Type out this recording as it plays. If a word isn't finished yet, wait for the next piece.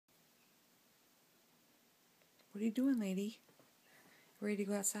What are you doing, lady? Ready to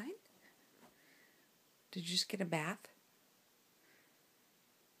go outside? Did you just get a bath?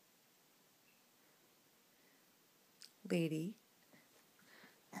 Lady?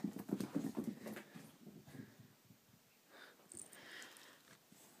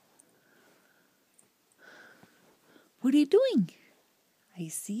 What are you doing? I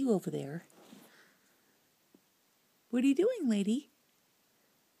see you over there. What are you doing, lady?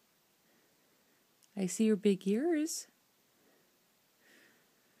 I see your big ears.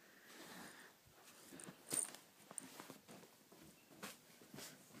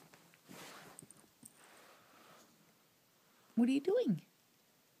 What are you doing?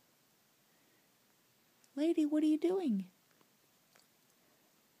 Lady, what are you doing?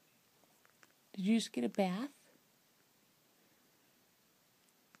 Did you just get a bath?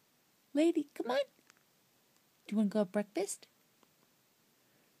 Lady, come on. Do you want to go have breakfast?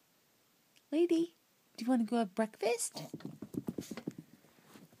 Lady, do you want to go have breakfast?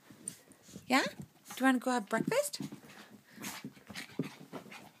 Yeah? Do you want to go have breakfast?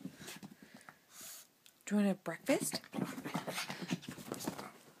 Do you want to have breakfast?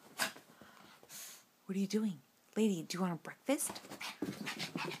 What are you doing? Lady, do you want a breakfast?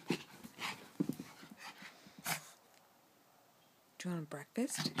 Do you want a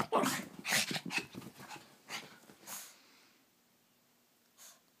breakfast?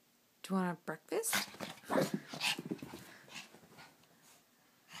 Do you want a breakfast?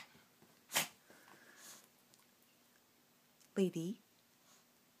 Lady?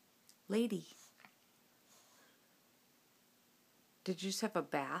 Lady? Did you just have a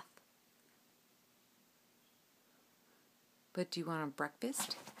bath? But do you want a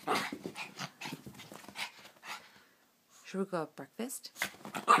breakfast? Should we go have breakfast?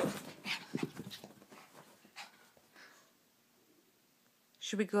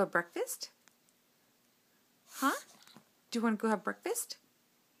 Should we go have breakfast? Huh? Do you want to go have breakfast?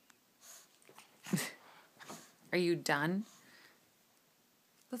 Are you done?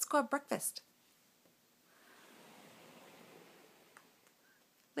 Let's go have breakfast.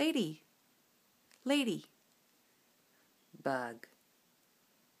 Lady. Lady. Bug.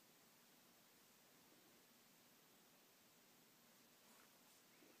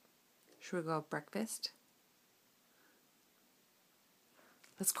 Should we go have breakfast?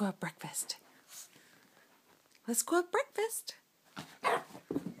 Let's go have breakfast. Let's go have breakfast.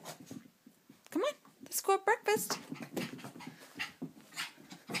 Come on, let's go have breakfast.